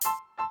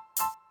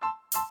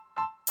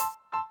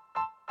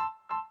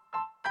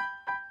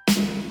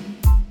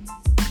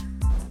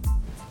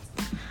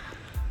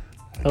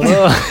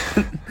Hello.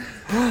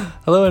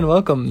 Hello and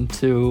welcome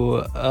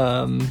to,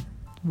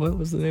 what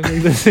was the name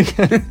of this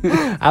again?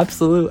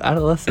 Absolute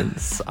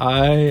Adolescence.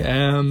 I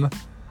am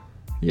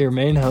your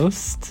main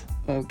host.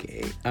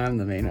 Okay, I'm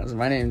the main host.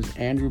 My name's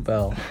Andrew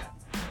Bell.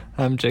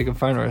 I'm Jacob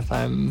Farnworth.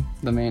 I'm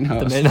The main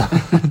host. the main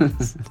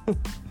host.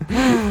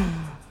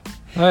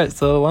 Alright,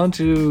 so why don't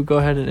you go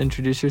ahead and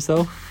introduce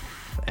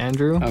yourself,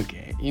 Andrew?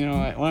 Okay, you know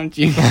what? Why don't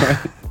you go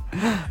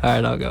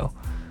Alright, I'll go.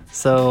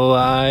 So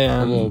I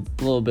a am...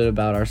 little bit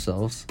about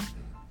ourselves.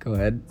 Go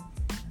ahead.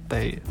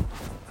 I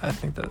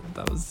think that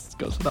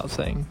goes without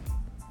saying.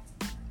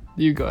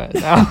 You go ahead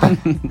now.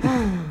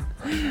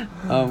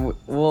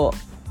 Well,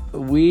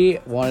 we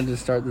wanted to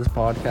start this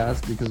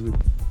podcast because we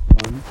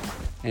fun,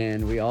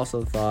 and we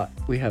also thought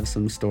we have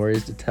some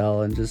stories to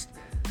tell and just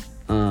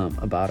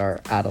about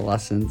our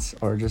adolescence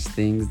or just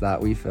things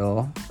that we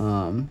feel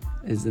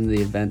is in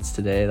the events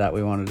today that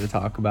we wanted to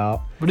talk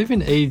about. What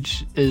even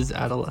age is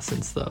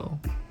adolescence, though?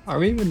 Are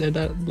we even in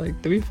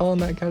that, do we fall in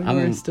that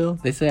category still?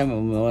 They say I'm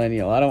a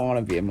millennial. I don't want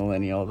to be a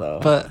millennial, though.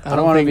 But I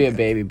don't want to be a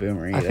baby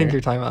boomer either. I think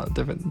you're talking about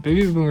different...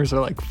 Baby boomers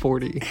are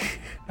 40.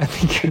 I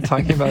think you're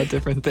talking about a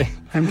different thing.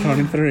 I'm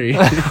 23.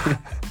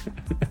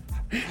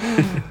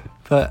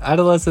 But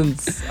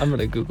adolescence, I'm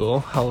going to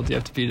Google how old you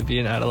have to be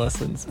an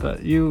adolescent.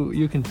 But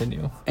you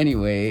continue.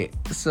 Anyway,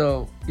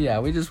 so, yeah,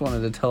 we just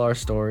wanted to tell our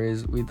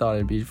stories. We thought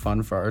it'd be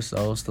fun for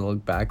ourselves to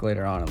look back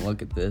later on and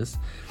look at this.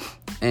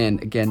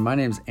 And, again, my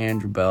name's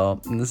Andrew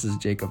Bell, and this is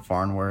Jacob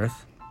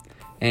Farnworth.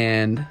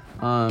 And,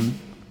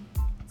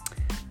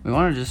 we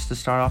wanted just to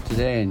start off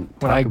today and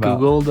talk When I about...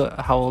 Googled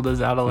how old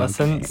is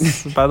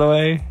adolescence, by the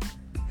way,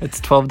 it's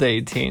 12 to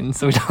 18,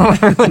 so we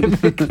don't really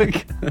make the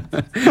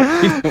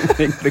We don't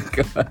make the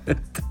cut.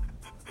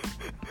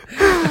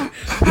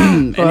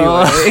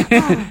 Well, Anyway,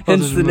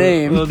 hence the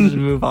name. We'll just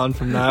move on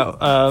from that.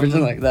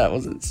 Pretend like that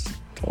wasn't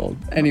told.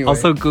 Anyway.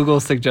 Also, Google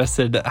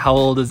suggested how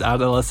old is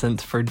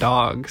adolescent for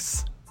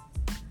dogs.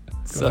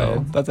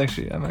 So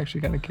ahead. I'm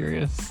actually kind of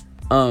curious.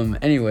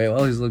 Anyway,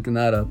 while he's looking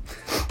that up,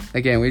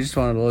 again, we just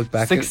wanted to look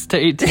back 6 to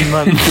 18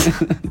 months.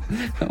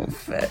 Oh,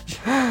 fetch.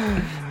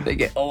 They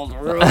get old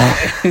real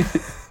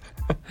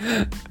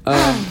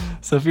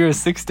So if you're a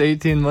 6 to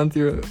 18 month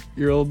year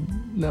old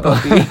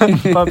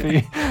Puppy.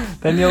 puppy,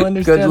 then you'll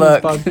understand Good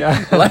luck. this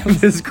podcast.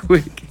 Life is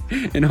quick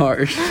and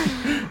harsh.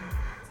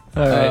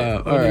 All right.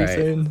 What are you Alright.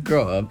 saying?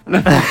 Grow up.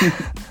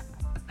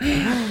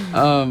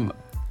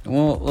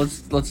 Well,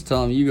 let's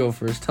tell him. You go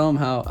first. Tell him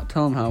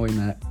how we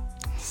met.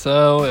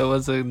 So it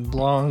was a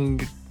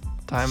long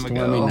time ago.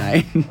 Stormy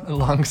night. A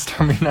long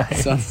stormy night.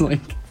 Sounds like.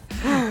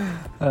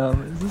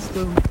 Is this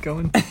still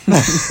going?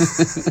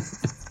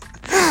 Sounds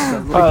Oh,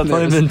 like it's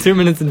only nervous. been 2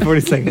 minutes and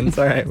 40 seconds.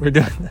 All right, we're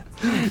doing that.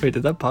 Wait,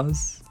 did that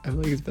pause? I feel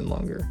like it's been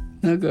longer.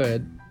 No, go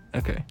ahead.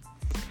 Okay.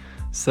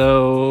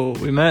 So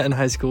we met in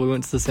high school. We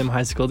went to the same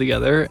high school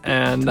together,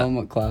 and Tell him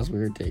what class we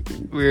were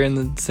taking. we were in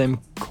the same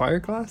choir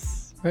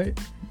class, right?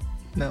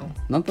 No.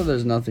 Not that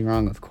there's nothing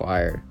wrong with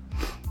choir,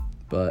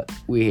 but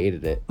we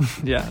hated it.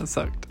 Yeah, it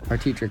sucked. Our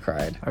teacher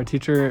cried. Our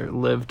teacher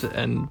lived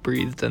and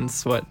breathed and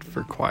sweat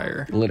for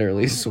choir.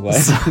 Literally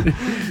sweat.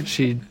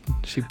 She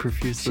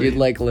profusely... She'd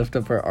lift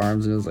up her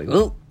arms and it was like,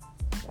 oh.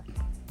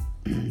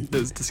 It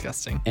was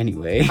disgusting.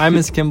 Anyway. Hi,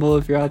 Miss Kimball,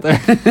 if you're out there.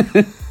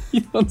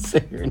 You don't say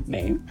her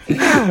name.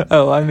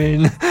 Oh, I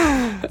mean...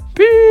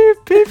 Beep,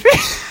 beep,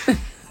 beep.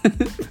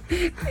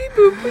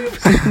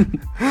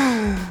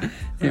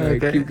 Anyway,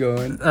 Okay. keep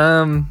going.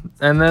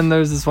 And then there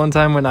was this one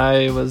time when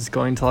I was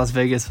going to Las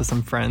Vegas with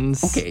some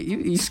friends. Okay,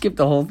 you skipped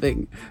the whole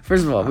thing.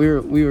 First of all,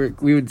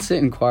 we would sit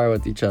in choir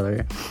with each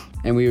other,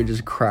 and we would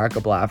just crack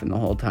up laughing the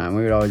whole time.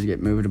 We would always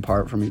get moved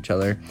apart from each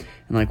other.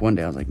 And one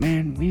day I was like,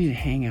 man, we need to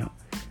hang out.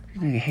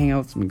 We need to hang out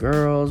with some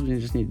girls. We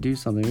just need to do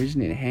something. We just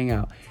need to hang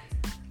out.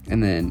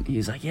 And then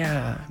he's like,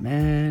 yeah,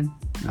 man.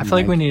 And I feel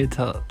like we needed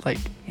to,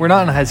 we're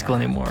not in high school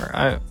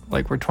anymore.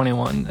 We're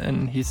 21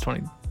 and he's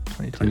 22.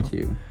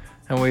 22.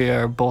 And we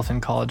are both in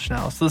college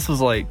now. So this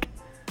was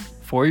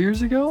 4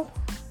 years ago?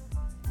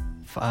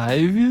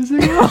 5 years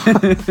ago?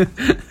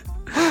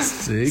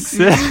 6?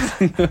 Six?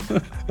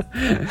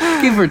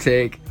 Give or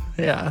take.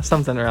 Yeah,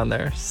 something around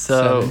there.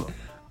 So... 7.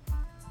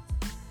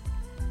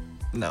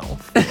 No,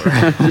 4.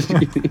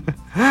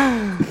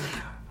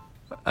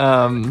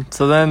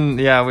 So then,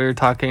 yeah, we were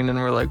talking and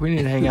we're like, we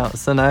need to hang out.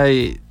 So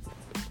then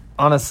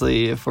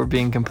honestly, if we're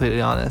being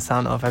completely honest, I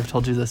don't know if I've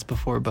told you this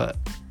before, but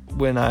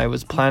when I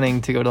was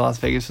planning to go to Las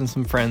Vegas with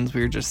some friends,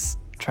 we were just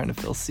trying to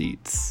fill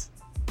seats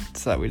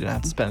so that we didn't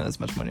have to spend as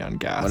much money on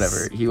gas.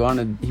 Whatever. He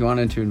wanted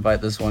to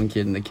invite this one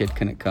kid, and the kid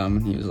couldn't come,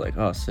 and he was like,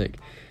 oh, sick.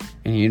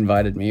 And he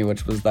invited me,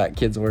 which was that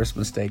kid's worst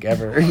mistake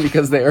ever,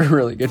 because they were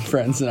really good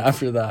friends, and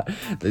after that,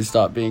 they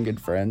stopped being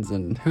good friends,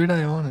 and Who did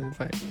I want to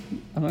invite?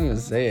 I'm not going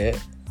to say it.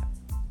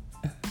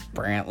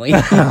 Brantley.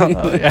 Oh,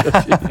 yeah.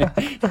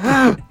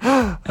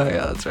 Oh,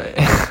 yeah, that's right.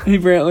 Hey,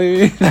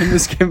 Brantley.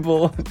 Miss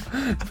Kimball.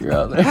 If you're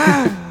out there.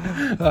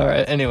 All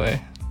right,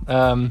 anyway.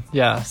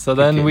 Yeah, so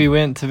then Okay. we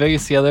went to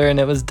Vegas together, and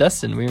it was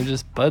destined. We were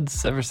just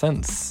buds ever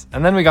since.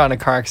 And then we got in a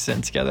car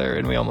accident together,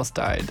 and we almost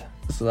died.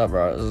 So that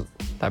brought us.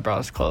 That brought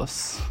us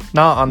close.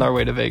 Not on our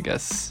way to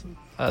Vegas.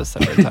 A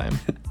separate time.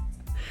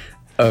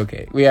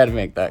 Okay, we had to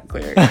make that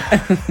clear.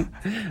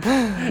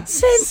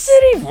 Sin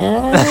City.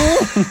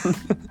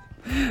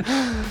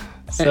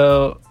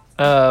 So,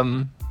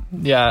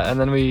 yeah, and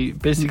then we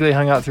basically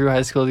hung out through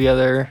high school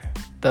together.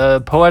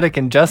 The poetic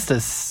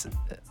injustice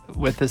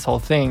with this whole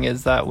thing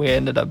is that we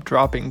ended up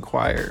dropping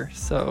choir,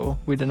 so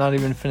we did not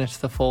even finish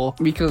the full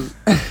Because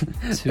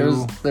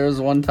there was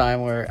one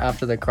time where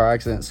after the car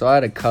accident, so I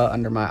had a cut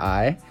under my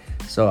eye,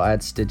 so I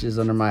had stitches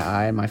under my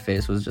eye, and my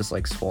face was just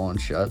like swollen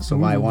shut, so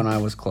my one eye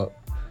was closed.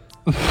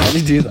 How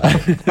did you do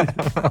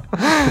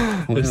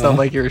that? It sounded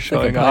like you were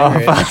showing a off.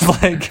 pirate. I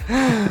was like,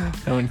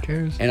 no one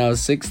cares. And I was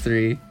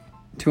 6'3",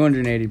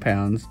 280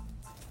 pounds.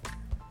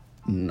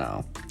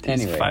 No.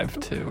 Anyway,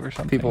 5'2" or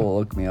something. people will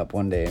look me up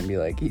one day and be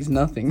like, he's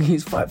nothing.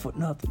 He's 5 foot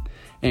nothing.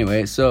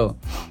 Anyway, so,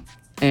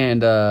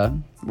 and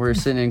we're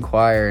sitting in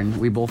choir, and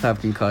we both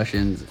have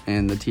concussions,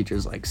 and the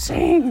teacher's like,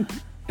 sing.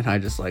 And I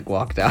just like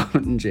walked out,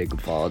 and Jacob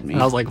followed me.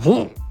 And I was like,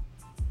 whoa.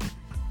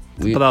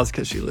 We- But that was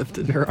because she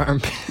lifted her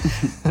arm.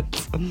 I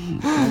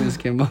just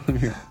came over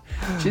here.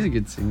 She's a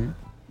good singer.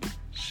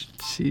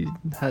 She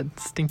had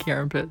stinky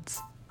armpits.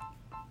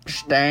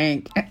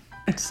 Stank.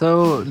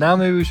 So now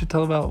maybe we should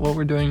tell about what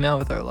we're doing now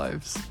with our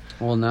lives.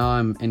 Well, now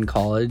I'm in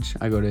college.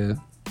 I go to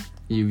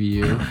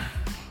UVU,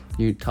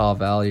 Utah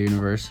Valley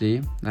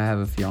University. I have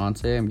a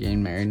fiance. I'm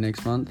getting married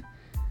next month.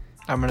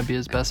 I'm going to be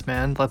his best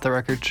man. Let the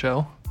record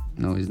show.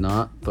 No, he's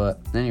not. But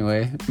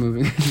anyway,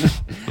 moving.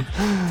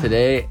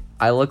 Today,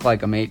 I look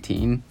like I'm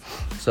 18.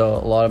 So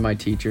a lot of my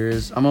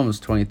teachers, I'm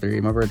almost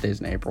 23. My birthday's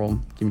in April.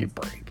 Give me a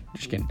break.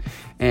 Just kidding.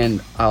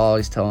 And I'll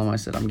always tell them, I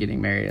said, I'm getting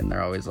married. And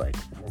they're always like,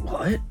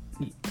 what?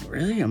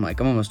 Really? I'm like,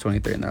 I'm almost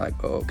 23. And they're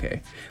like, oh,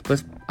 okay.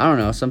 But I don't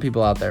know. Some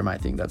people out there might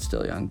think that's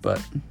still young, but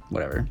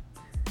whatever.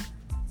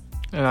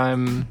 And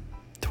I'm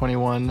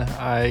 21.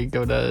 I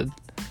go to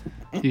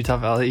Utah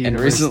Valley And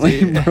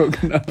University. recently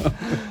broken up.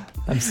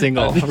 I'm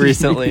single.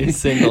 Recently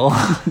single.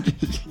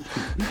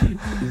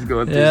 He's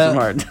going through Yeah. some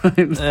hard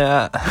times.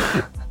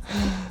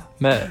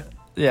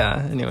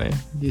 Yeah, anyway.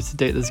 Used to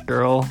date this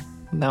girl.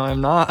 Now I'm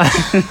not.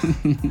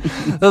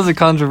 That was a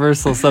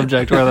controversial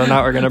subject whether or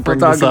not we're going to bring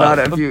We'll talk this up. about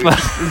it if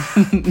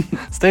you...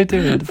 Stay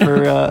tuned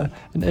for an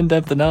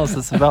in-depth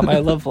analysis about my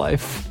love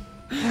life.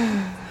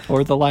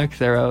 Or the lack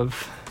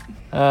thereof.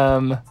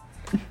 But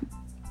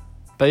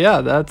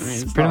yeah, that's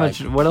it's pretty not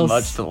much like what else.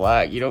 Much to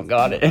lack. You don't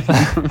got it.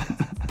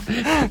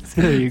 It's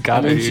either you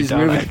got it or you she's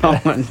don't. moving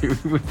on,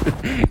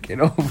 dude. Get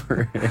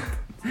over it.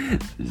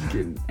 Just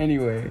kidding.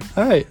 Anyway.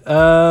 All right.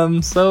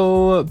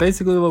 So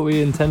basically, what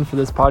we intend for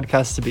this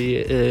podcast to be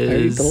I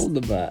already is told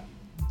them that.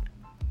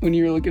 When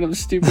you were looking up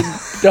stupid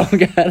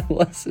dog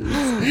adolescents.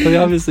 we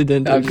obviously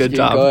didn't do I'm a just good kidding.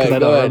 job Go because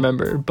ahead, I go don't ahead.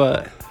 remember.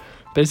 But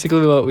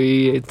basically, what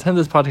we intend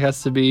this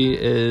podcast to be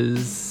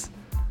is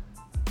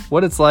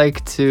what it's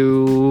like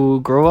to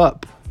grow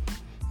up.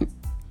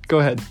 Go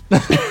ahead.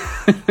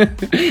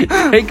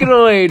 Take it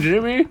away,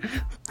 Jimmy.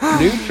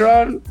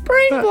 Neutron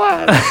brain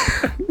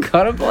blast.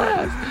 Got a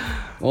blast.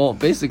 Well,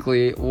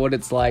 basically, what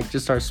it's like,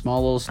 just our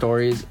small little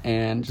stories,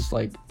 and just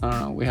like, I don't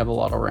know, we have a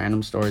lot of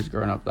random stories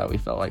growing up that we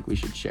felt like we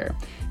should share.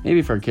 Maybe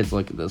if our kids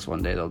look at this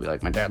one day, they'll be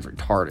like, my dad's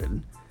retarded.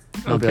 And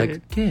I'll be Okay.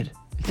 like, kid,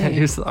 You can't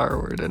use the R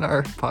word in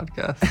our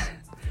podcast.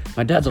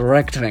 my dad's a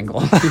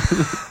rectangle.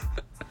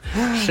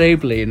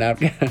 Shapely,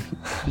 not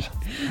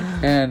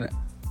and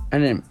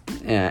then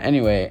yeah,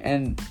 anyway,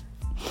 and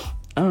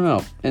I don't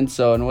know. And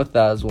with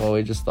that as well,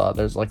 we just thought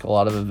there's like a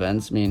lot of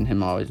events me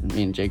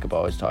and Jacob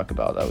always talk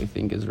about that we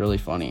think is really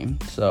funny.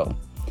 So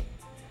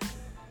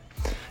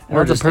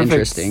or just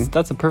interesting.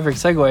 That's a perfect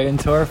segue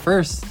into our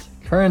first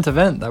current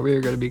event that we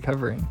are going to be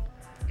covering.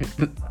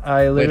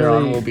 I Later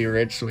on literally we'll be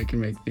rich so we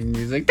can make theme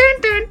music.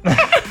 Dun, dun.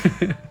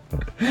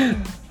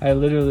 I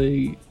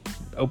literally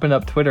opened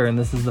up Twitter and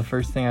this is the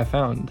first thing I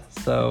found.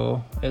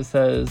 So it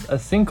says a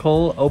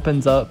sinkhole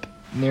opens up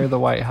near the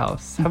White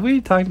House. Have we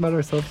talked about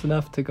ourselves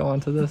enough to go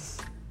onto this?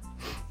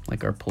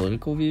 Like our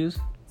political views?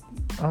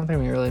 I don't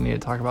think we really need to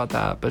talk about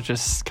that, but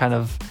just kind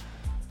of.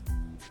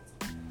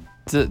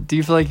 Do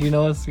you feel like you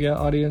know us, yeah,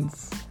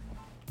 audience?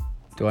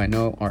 Do I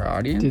know our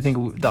audience? Do you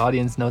think the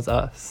audience knows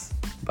us?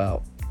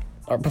 about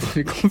our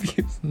political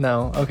views?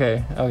 No.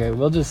 Okay.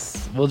 We'll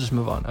just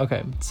move on.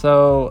 Okay.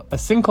 So a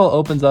sinkhole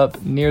opens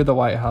up near the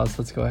White House.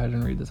 Let's go ahead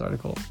and read this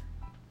article.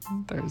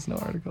 There's no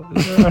article.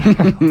 Is there an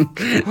article?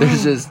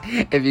 There's just,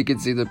 if you can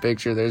see the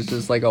picture, there's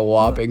just like a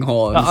whopping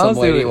hole and some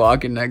Honestly, lady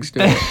walking next to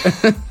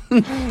it.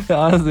 It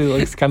honestly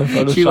looks kind of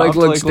photoshopped. She like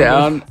looks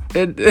down.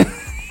 It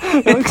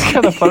looks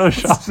kind of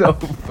photoshopped. So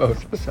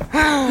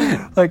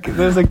photoshopped. Like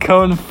there's a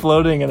cone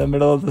floating in the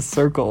middle of the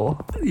circle.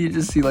 You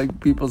just see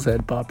like people's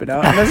head popping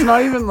out. And there's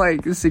not even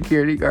like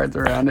security guards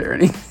around it or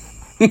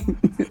anything.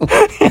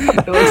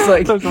 It looks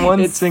like There's one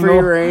it's single- free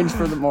range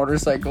for the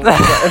motorcycle.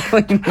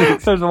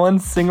 There's one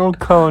single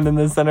cone in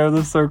the center of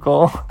the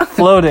circle,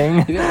 floating,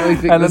 You didn't really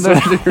think and then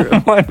this there's was true.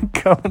 one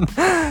cone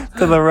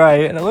to the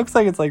right, and it looks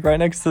like it's like right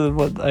next to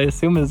what I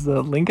assume is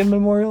the Lincoln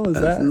Memorial. Is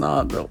That's that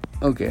not the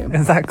okay.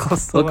 is that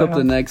close to Look my up the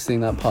house? next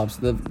thing that pops.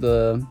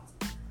 The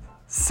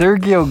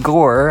Sergio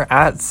Gore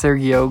at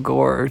Sergio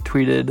Gore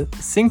tweeted,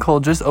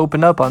 "Sinkhole just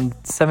opened up on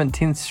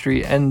 17th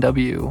Street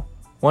NW,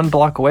 1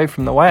 block away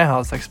from the White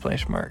House!"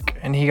 Exclamation mark,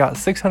 and he got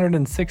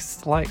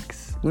 606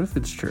 likes. what if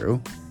it's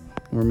true?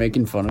 We're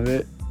making fun of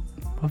it.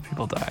 What if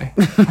people die?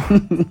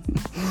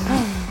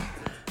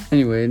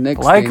 Anyway,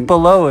 next Like thing.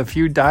 below if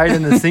you died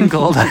in the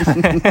sinkhole.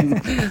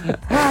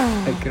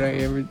 I cry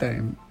every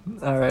time.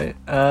 All right.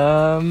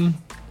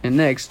 And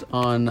next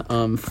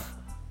on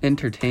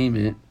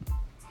entertainment,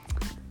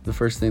 the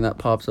first thing that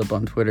pops up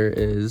on Twitter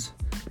is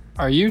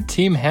Are you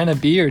Team Hannah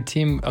B or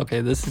Team?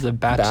 Okay, this is a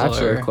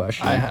Bachelor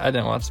question. I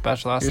didn't watch The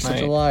Bachelor last "You're night.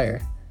 such a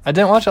liar." I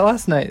didn't watch it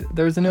last night.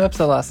 There was a new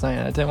episode last night,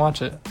 and I didn't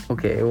watch it.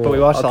 Okay, well, But we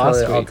watched it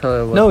last I'll week.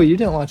 tell you what. No, you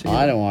didn't watch it.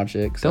 I either. don't watch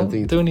it. 'Cause I Don't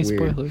think do any it's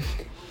weird. spoilers.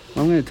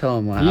 I'm gonna tell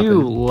him what You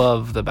happened.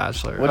 love The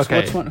Bachelor. What's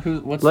okay.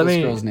 what's Let this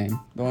me- girl's name?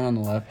 The one on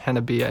the left.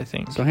 Hannah B, I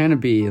think. So Hannah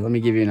B, let me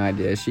give you an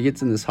idea. She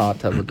gets in this hot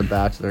tub with the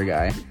Bachelor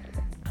guy,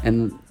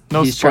 and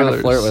No he's trying to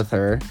spoilers. flirt with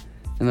her.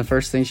 And the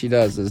first thing she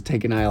does is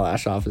take an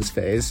eyelash off his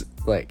face.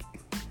 Like,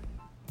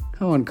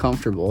 how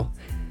uncomfortable.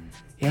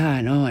 Yeah,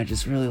 I know. I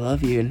just really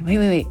love you. And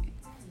wait.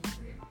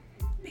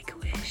 Make a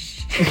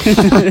wish.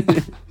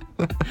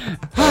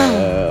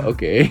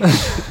 Okay.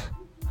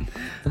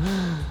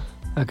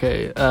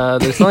 Okay.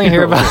 There's something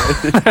here about.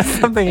 There's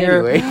something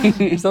here. Anyway.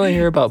 There's something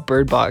here about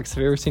Bird Box.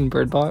 Have you ever seen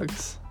Bird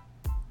Box?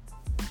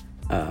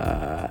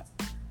 The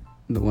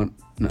one.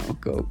 No,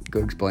 go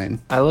explain.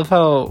 I love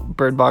how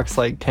Bird Box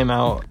like came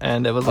out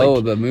and it was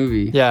like. The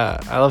movie. Yeah,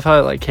 I love how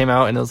it like came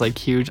out and it was like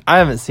huge. I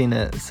haven't seen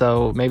it,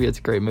 so maybe it's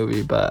a great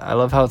movie, but I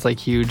love how it's like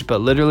huge,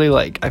 but literally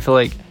like I feel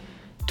like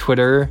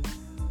Twitter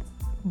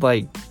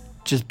like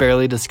just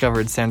barely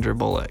discovered Sandra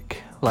Bullock.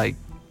 Like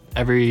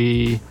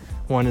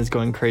everyone is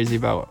going crazy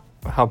about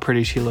how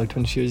pretty she looked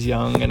when she was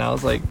young, and I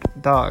was like,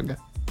 dog,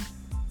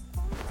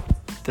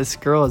 this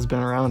girl has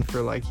been around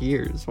for like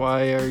years.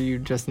 Why are you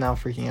just now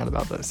freaking out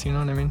about this? You know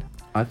what I mean?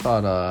 I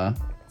thought, I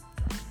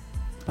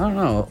don't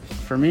know.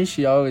 For me,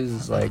 she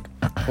always like,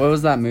 what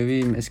was that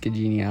movie, Miss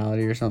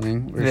Congeniality or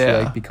something? Where she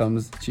Yeah.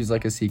 like she's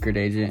like a secret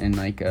agent in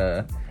like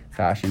a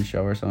fashion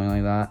show or something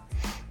like that.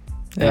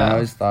 And Yeah. I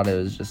always thought it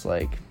was just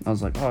like, I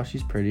was like, oh,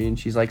 she's pretty and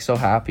she's like so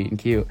happy and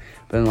cute.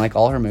 But in like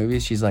all her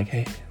movies, she's like,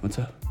 hey, what's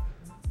up?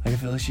 Like I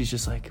feel like she's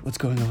just like, what's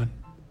going on?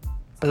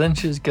 But then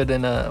she was good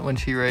in when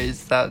she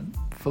raised that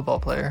football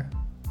player.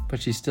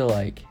 But she's still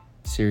like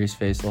serious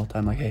face the whole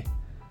time, like, hey,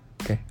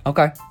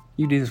 okay,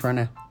 you do this right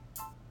now.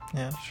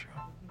 Yeah, sure.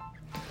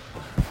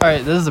 All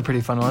right, this is a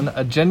pretty fun one.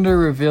 A gender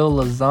reveal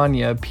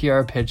lasagna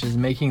PR pitch is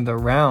making the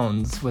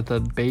rounds with a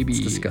baby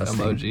It's disgusting.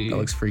 emoji. That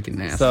looks freaking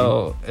nasty.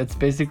 So it's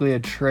basically a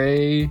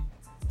tray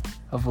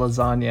of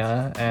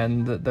lasagna,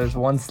 and there's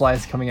one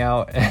slice coming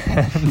out,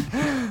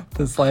 and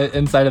the slice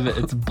inside of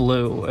it's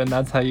blue, and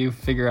that's how you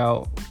figure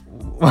out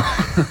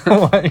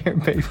what your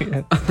baby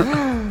is.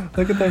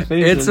 Look at their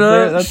faces.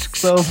 That's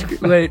so.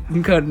 Wait,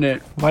 I'm cutting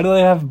it. Why do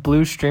they have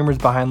blue streamers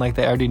behind like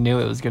they already knew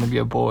it was gonna be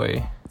a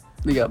boy?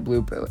 They got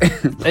blue.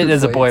 It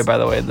is a boy, by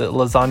the way. The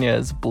lasagna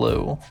is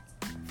blue.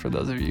 For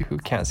those of you who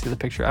can't see the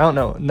picture, I don't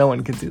know. No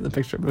one can see the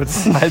picture, but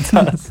besides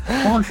us.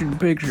 Watch the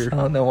picture. I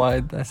don't know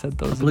why I said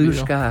those. Blue of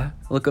you. sky.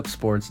 Look up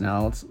sports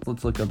now.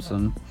 Let's look up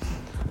some.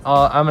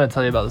 I'm gonna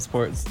tell you about the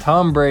sports.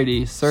 Tom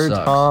Brady, Sir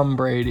Sucks. Tom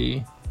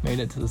Brady, made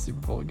it to the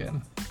Super Bowl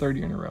again, third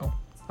year in a row.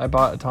 I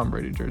bought a Tom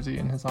Brady jersey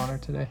in his honor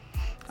today.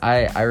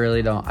 I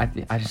really don't.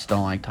 I just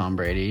don't like Tom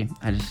Brady.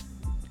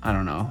 I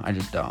don't know. I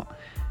just don't.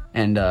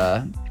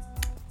 And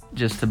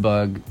just to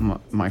bug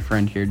my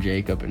friend here,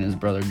 Jacob, and his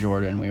brother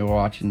Jordan, we were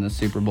watching the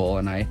Super Bowl,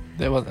 and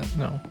They wasn't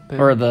no. They,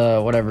 or the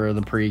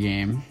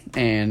pregame,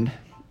 and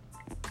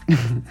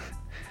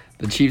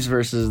the Chiefs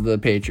versus the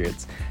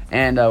Patriots,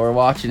 and we're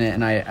watching it,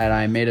 and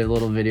I made a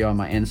little video on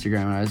my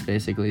Instagram, and I was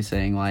basically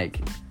saying like,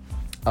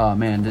 oh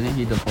man, didn't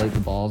he deflate the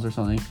balls or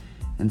something?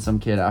 And some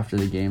kid after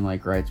the game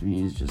like writes me,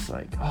 he's just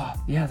like, oh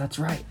yeah, that's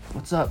right,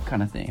 what's up,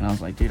 kind of thing. And I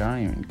was like, dude, I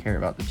don't even care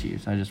about the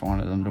Chiefs, I just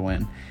wanted them to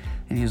win.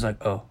 And he was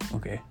like, oh,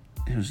 okay.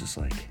 It was just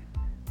like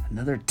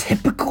another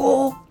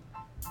typical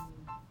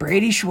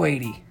Brady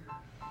Schwady.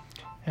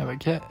 Yeah,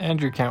 but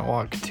Andrew can't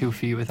walk 2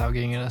 feet without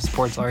getting in a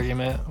sports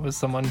argument with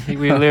someone.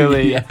 We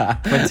literally Yeah.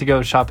 went to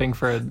go shopping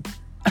for a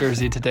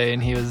jersey today,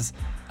 and he was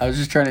I was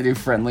just trying to do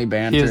friendly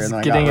banter, and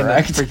then getting I in got a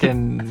wrecked.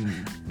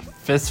 freaking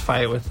fist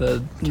fight with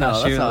the cashier. No,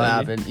 that's not what lady.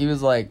 happened. He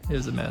was like, He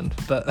was a man,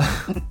 but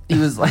he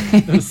was like,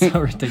 it was so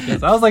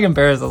ridiculous. I was like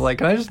embarrassed. I was like,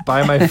 can I just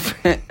buy my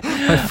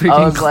freaking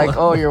I was like,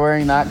 clothes? oh, you're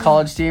wearing that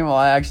college team? Well,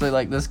 I actually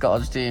like this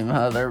college team.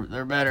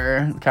 They're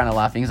better. Kind of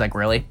laughing. He's like,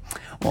 really?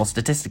 Well,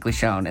 statistically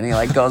shown. And he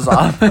like goes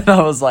off. And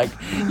I was like,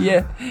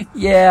 yeah.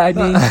 I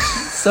mean,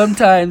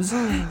 sometimes,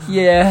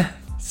 yeah,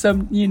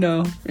 some, you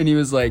know. And he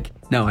was like,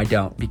 no, I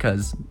don't,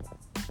 because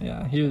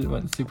Yeah, he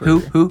went super.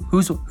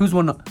 Who's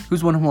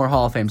won more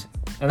Hall of Fames?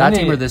 That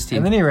team or this team?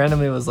 And then he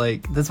randomly was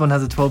like, "This one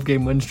has a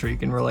 12-game win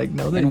streak," and we're like,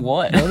 "No, they And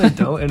what? No, they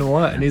don't. And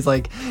what?" And he's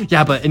like,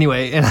 "Yeah, but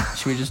anyway." And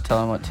Should we just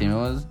tell him what team it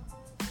was?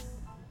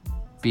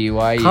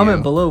 BYU.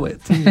 comment below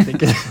what team you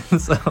think it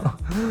is. So,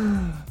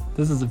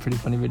 this is a pretty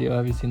funny video.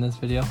 Have you seen this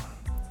video?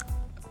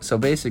 So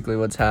basically,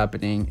 what's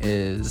happening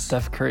is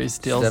Steph Curry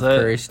steals Steph it.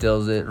 Curry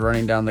steals it,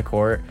 running down the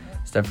court.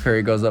 Steph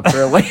Curry goes up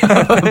for a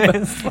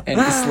layup and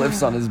he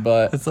slips on his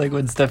butt. It's like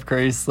when Steph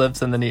Curry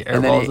slips and then he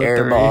And then he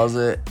airballs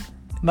it.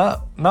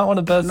 Not one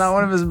of best. Not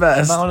one of his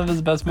best. Not one of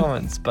his best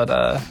moments, but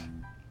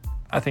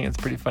I think it's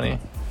pretty funny.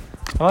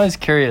 I'm always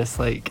curious,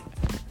 like,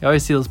 you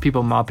always see those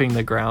people mopping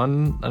the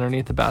ground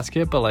underneath the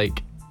basket, but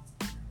like,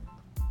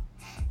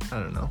 I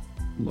don't know.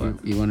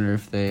 You wonder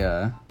if they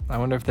I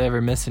wonder if they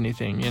ever miss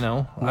anything, you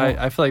know?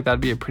 I feel like that'd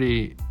be a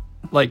pretty,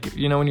 like,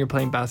 you know, when you're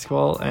playing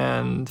basketball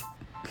and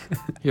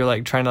you're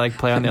like trying to like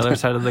play on the other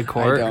side of the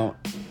court. I don't.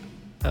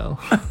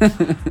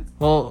 Oh.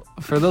 Well,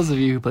 for those of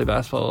you who play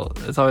basketball,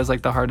 it's always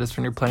like the hardest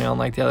when you're playing on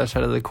like the other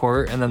side of the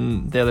court, and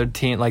then the other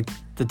team, like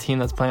the team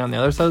that's playing on the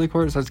other side of the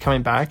court, starts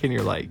coming back, and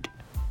you're like,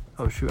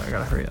 "Oh shoot, I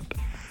gotta hurry up."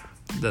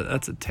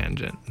 That's a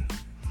tangent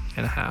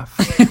and a half.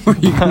 Were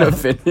you gonna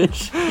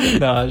finish?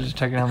 No, I was just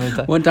checking how many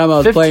times. One time I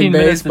was 15 playing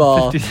minutes and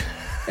baseball, 50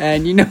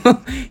 and you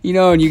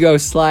know, and you go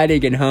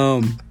sliding and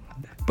home,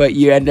 but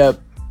you end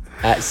up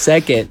at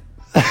second.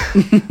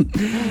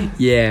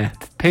 Yeah.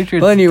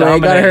 Patriots. Well, anyway,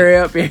 dominate. gotta hurry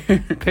up here.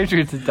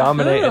 Patriots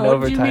dominate in What do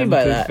overtime. you mean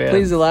by Good that? fans.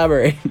 Please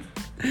elaborate.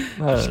 I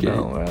don't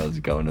know where I was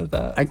going with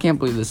that. I can't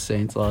believe the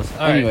Saints lost. All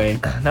right, Anyway,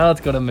 now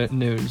let's go to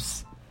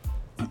news.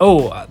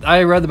 Oh,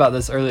 I read about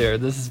this earlier.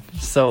 This is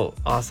so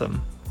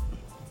awesome.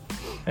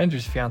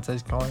 Andrew's fiance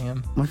is calling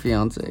him. my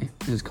fiance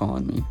is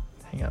calling me.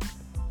 Hang up.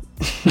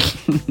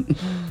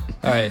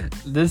 All right,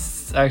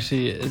 this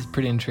actually is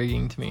pretty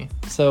intriguing to me.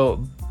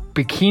 So,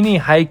 bikini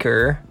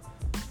hiker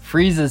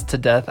freezes to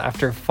death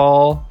after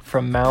fall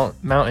from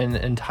mountain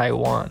in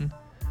Taiwan.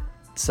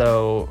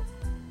 So,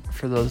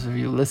 for those of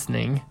you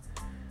listening,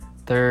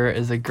 there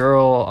is a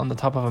girl on the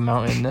top of a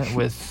mountain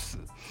with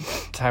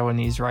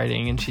Taiwanese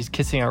writing, and she's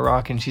kissing a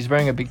rock, and she's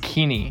wearing a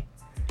bikini.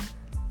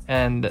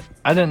 And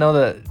I didn't know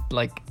that,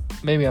 like,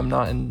 maybe I'm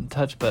not in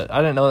touch, but I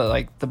didn't know that,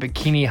 like, the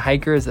bikini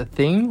hiker is a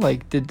thing.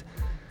 Like,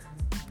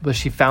 was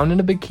she found in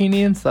a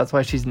bikini, and so that's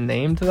why she's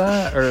named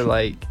that? Or,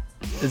 like,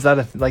 is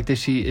that is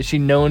she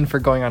known for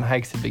going on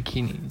hikes in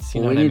bikinis?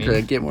 You know We what I need mean?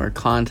 to get more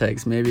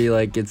context. Maybe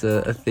like it's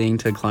a thing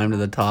to climb to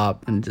the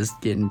top and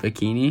just get in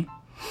bikini,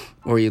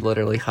 or you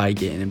literally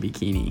hike it in a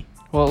bikini.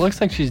 Well, it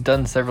looks like she's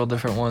done several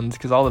different ones,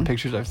 because all the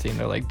pictures I've seen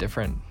are like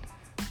different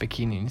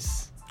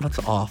bikinis. That's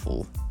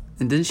awful.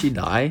 And didn't she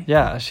die?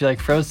 Yeah, she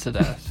like froze to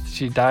death.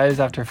 She dies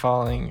after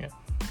falling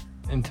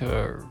into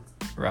a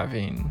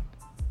ravine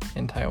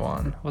in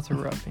Taiwan. What's a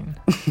ravine?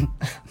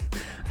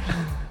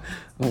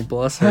 Well,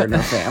 bless her and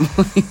her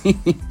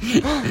family.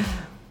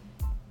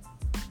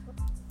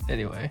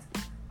 Anyway,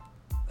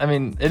 I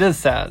mean, it is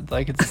sad.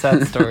 Like, it's a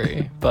sad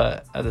story,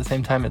 but at the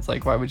same time, it's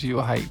like, why would you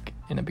hike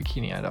in a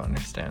bikini? I don't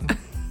understand.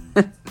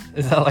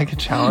 Is that like a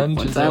challenge?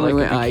 One Is time there,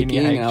 we like, went a bikini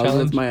hiking hike and I was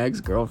challenge? with my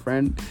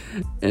ex-girlfriend,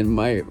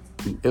 and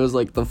it was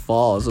like the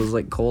fall, so it was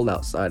like cold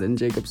outside, and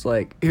Jacob's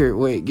like, "Here,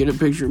 wait, get a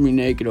picture of me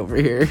naked over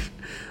here."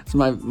 So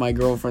my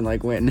girlfriend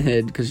like went and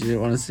hid because she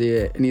didn't want to see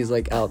it, and he's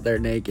like out there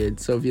naked.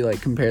 So if you like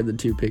compare the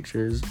two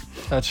pictures,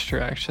 That's true,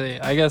 actually.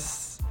 I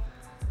guess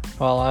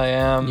while I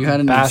am you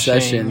had an bashing,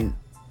 obsession.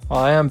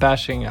 while I am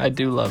bashing, I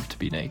do love to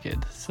be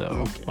naked. So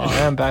Okay. while I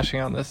am bashing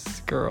on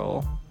this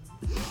girl,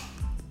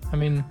 I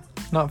mean,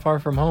 not far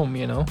from home,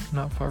 you know?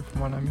 Not far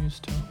from what I'm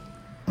used to.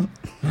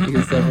 I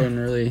guess that wouldn't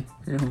really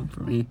hit home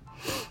for me.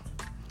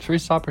 Should we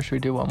stop or should we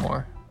do one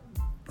more?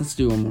 Let's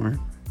do one more.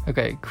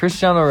 Okay,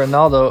 Cristiano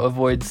Ronaldo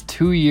avoids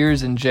 2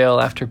 years in jail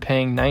after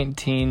paying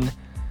 19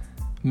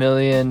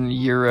 million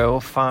euro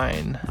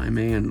fine. My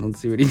man, let's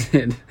see what he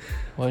did.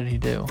 What did he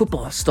do?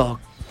 Football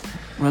stock.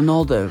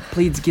 Ronaldo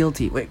pleads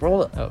guilty. Wait,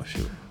 roll it. Oh,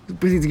 shoot.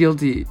 Pleads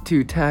guilty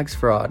to tax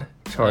fraud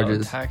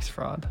charges. Oh, tax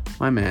fraud.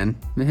 My man,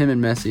 him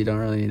and Messi don't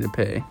really need to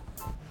pay.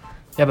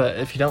 Yeah, but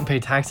if you don't pay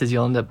taxes,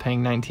 you'll end up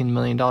paying $19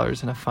 million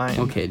in a fine.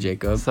 Okay,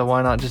 Jacob. So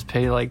why not just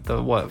pay like the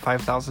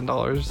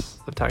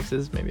 $5,000 of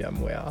taxes? Maybe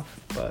I'm way off,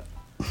 but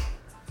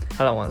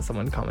I don't want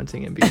someone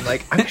commenting and being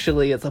like,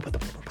 actually, it's up with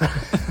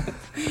the.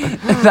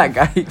 That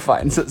guy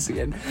finds us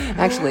again.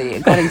 Actually,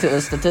 according to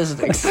the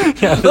statistics.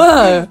 Yeah,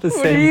 What the are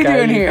same you guy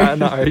doing you here? got in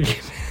the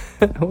argument.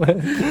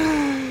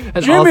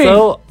 And Jimmy,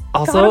 also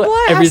got a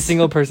blast. every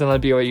single person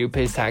on BYU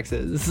pays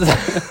taxes.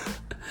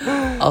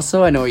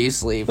 Also, I know where you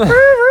sleep. Where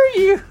were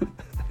you?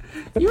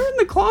 You were in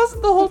the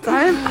closet the whole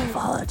time? I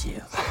followed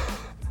you.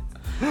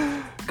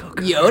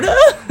 Yoda?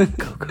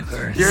 Go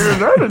Cougars.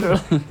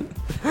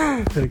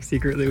 Like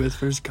secretly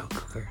whispers, go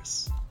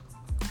Cougars.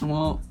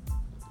 Well,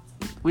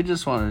 we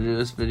just want to do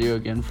this video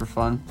again for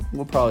fun.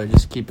 We'll probably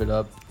just keep it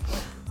up.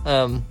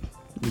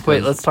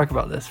 Wait, let's talk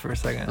about this for a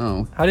second.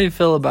 Oh. How do you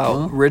feel about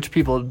Well- rich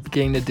people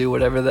getting to do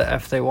whatever the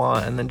F they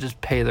want and then just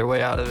pay their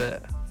way out of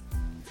it?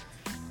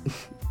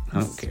 I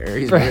don't care.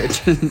 He's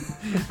rich. Look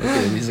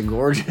at him. He's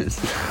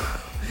gorgeous.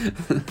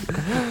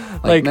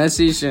 like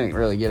Messi shouldn't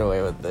really get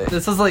away with it.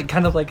 This is like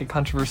kind of like a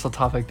controversial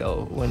topic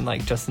though, when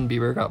like Justin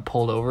Bieber got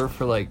pulled over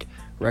for like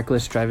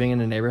reckless driving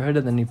in a neighborhood,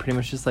 and then he pretty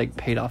much just like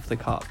paid off the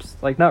cops.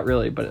 Like not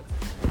really, but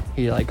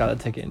he like got a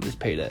ticket and just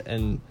paid it,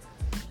 and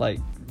like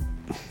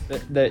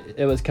that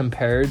it was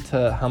compared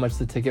to how much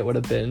the ticket would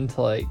have been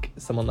to like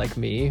someone like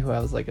me who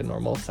has like a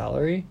normal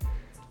salary,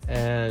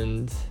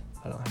 and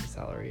I don't have a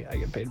salary. I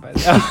get paid by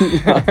the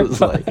hour. I was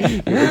like,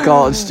 you're a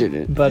college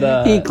student.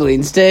 But he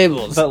cleans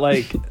tables. But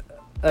like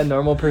a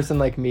normal person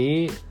like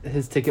me,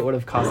 his ticket would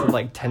have costed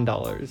like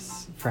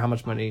 $10 for how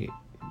much money.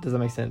 Does that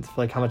make sense? For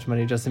like how much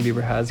money Justin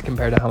Bieber has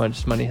compared to how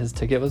much money his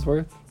ticket was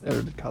worth, it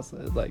would have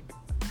costed like.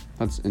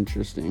 That's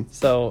interesting.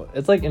 So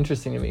it's like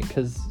interesting to me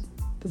because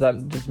does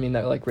that just mean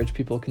that like rich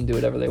people can do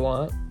whatever they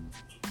want?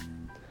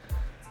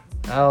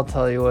 I'll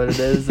tell you what it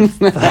is.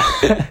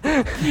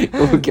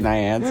 What can I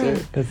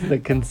answer? It's the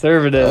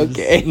conservatives.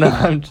 Okay. No,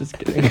 I'm just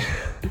kidding.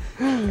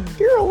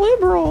 You're a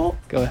liberal.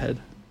 Go ahead.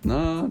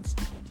 No,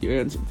 you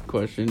answered the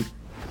question.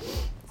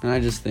 And I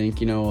just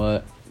think, you know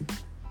what?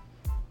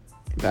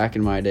 Back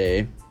in my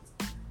day.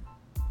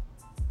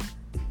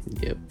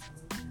 Yep.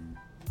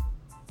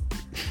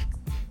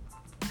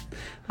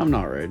 I'm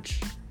not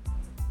rich.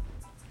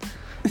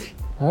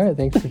 All right,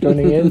 thanks for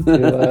joining in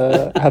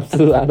to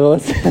Absolute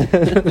Adolescent.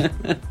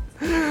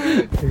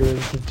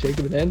 This is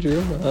Jacob and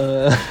Andrew.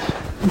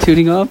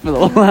 Tuning off for the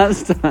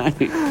last time. I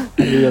don't know what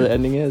the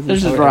ending is.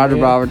 This is Roger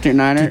Bravo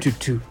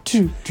 29er.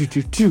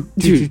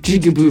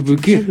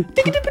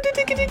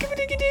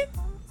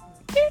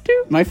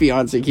 My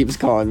fiance keeps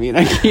calling me and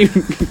I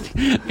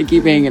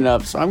keep hanging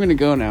up, so I'm gonna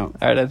go now.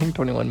 All right, I think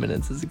 21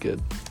 minutes is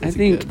good. I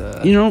think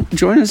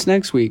join us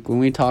next week when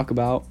we talk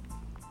about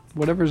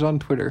whatever's on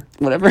Twitter.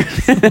 Whatever.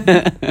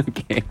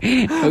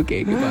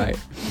 Okay, goodbye.